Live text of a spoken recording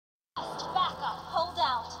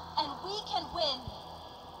win.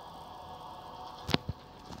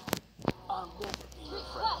 I'll never be your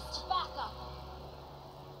friend. Request backup.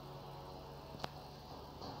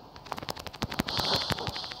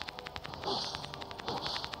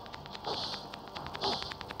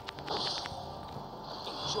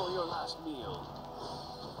 Enjoy your last meal.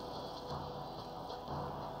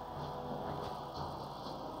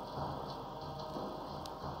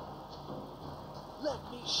 Let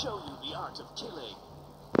me show you the art of killing.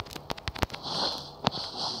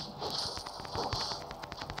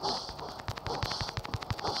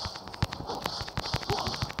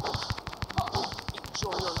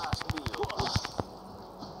 Enjoy your last meal.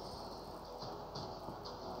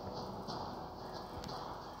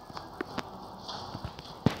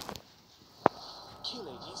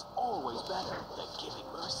 Killing is always better than giving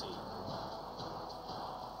mercy.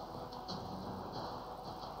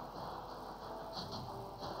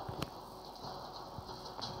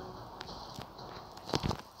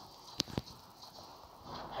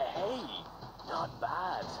 Hey, not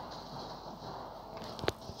bad.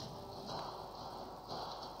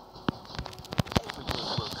 Everything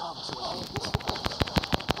will come to an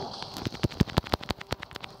end.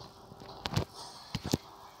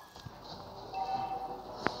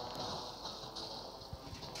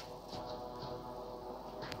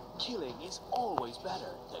 Killing is always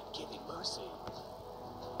better than giving mercy.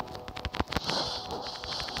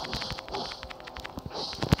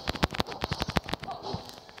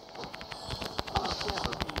 I'll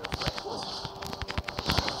never be your friend.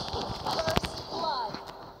 First blood.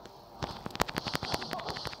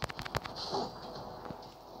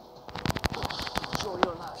 Enjoy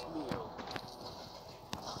your last meal.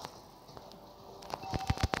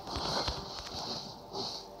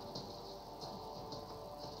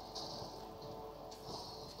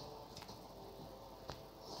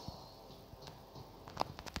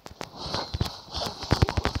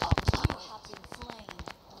 You have been slain.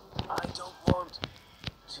 I don't want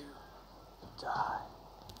to die.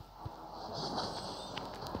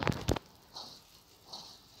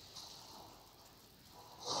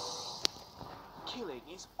 Killing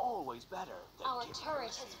is always better than Our giving turret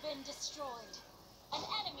mercy. has been destroyed. An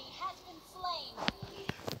enemy has been slain.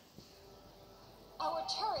 Our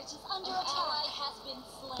turret is under attack. Ally has been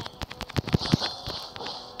slain.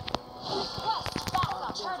 Request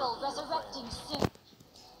backup. Turtle resurrecting soon.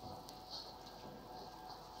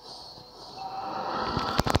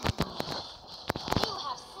 You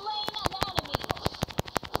have slain an enemy.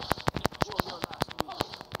 Enjoy your last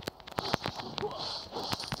meal.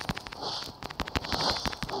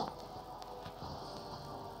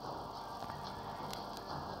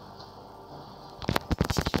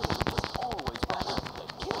 Killing is always better than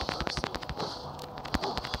giving mercy.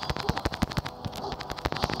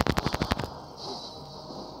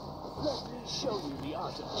 Let me show you the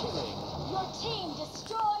art of killing. Your team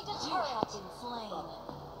destroyed a turret. You have been slain.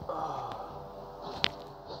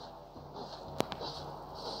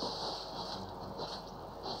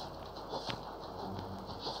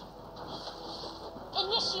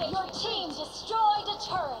 Initiate. Your team destroyed a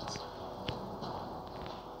turret.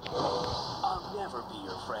 I'll never be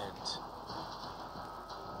your friend.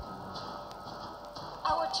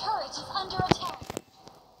 Our turret is under attack.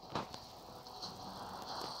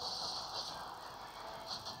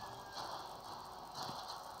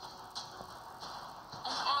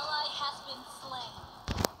 An ally has been slain.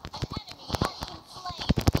 An enemy has been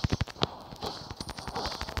slain.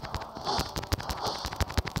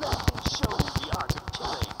 Let me show you the art of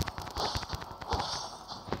killing.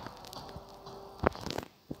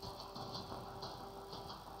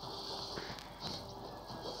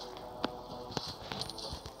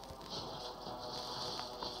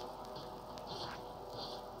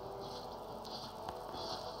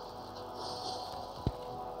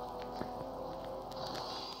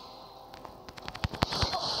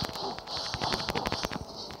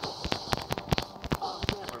 I'll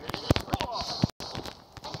never be your friend.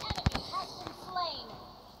 An enemy has been slain.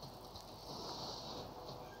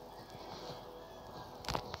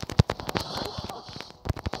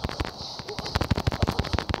 You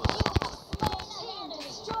have slain an enemy.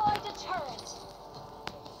 Destroyed a turret.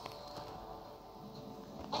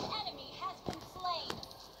 An enemy has been slain.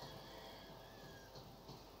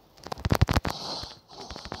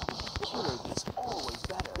 Killing is always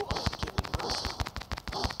better than giving mercy.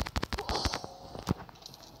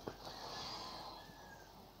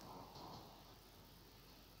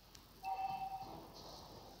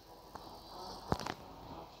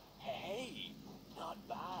 Hey, not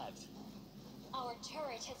bad. Our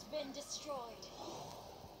turret has been destroyed.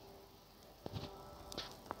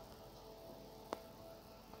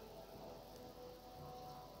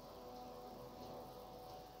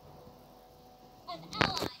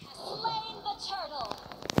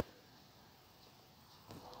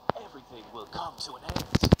 come to an end.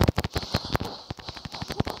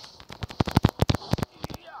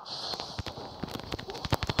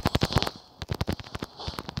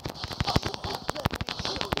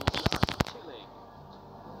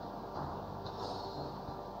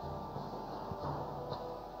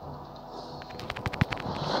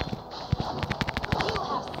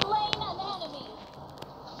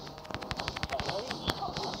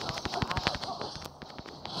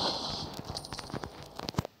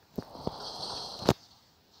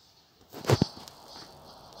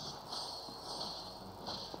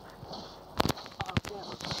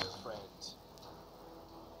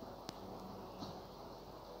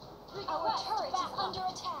 Our turret is under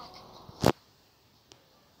attack.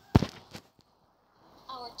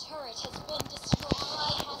 Our turret has been destroyed.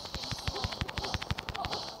 Ally has been slain.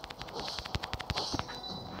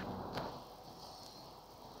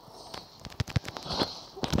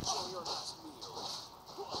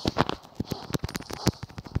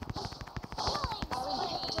 Our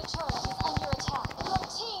inhibitor turret is under attack. Your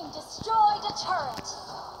team destroyed a turret.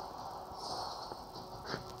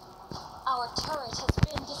 Our turret has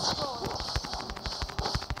been destroyed.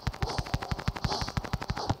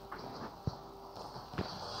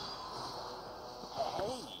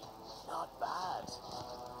 Hey, not bad.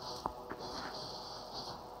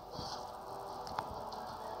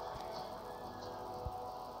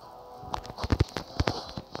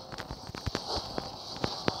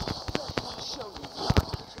 Let me show you the art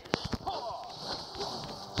of killing.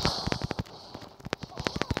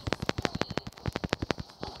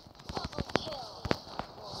 Double kill.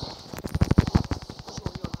 Show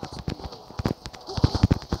your last meal.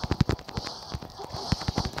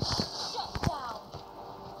 Shut down.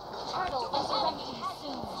 Turtle resurrecting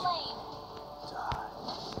soon. Slain. Die.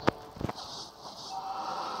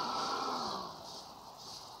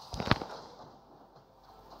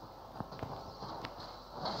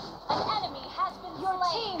 An enemy has been slain. Your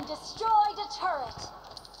team destroyed a turret.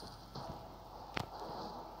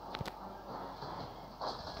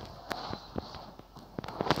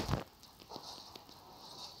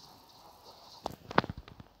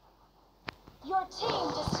 Your team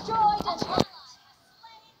destroyed a turret.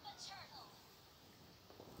 Slain the turtle.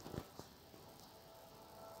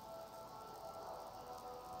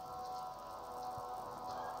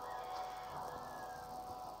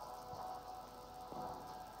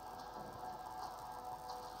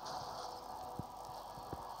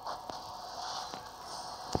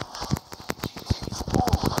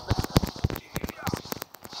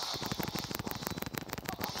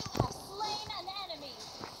 You have slain an enemy.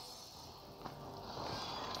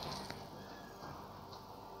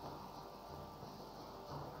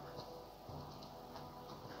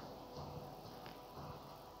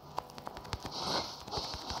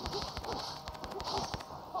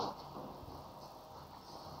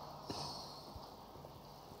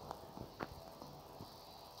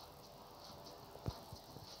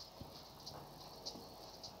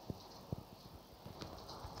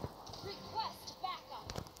 Request backup.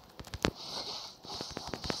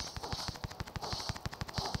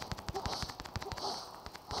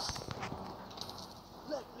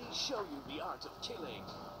 Let me show you the art of killing.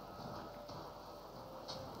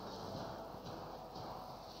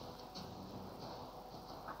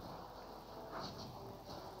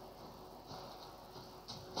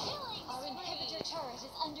 Our inhibitor turret is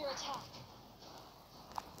under attack.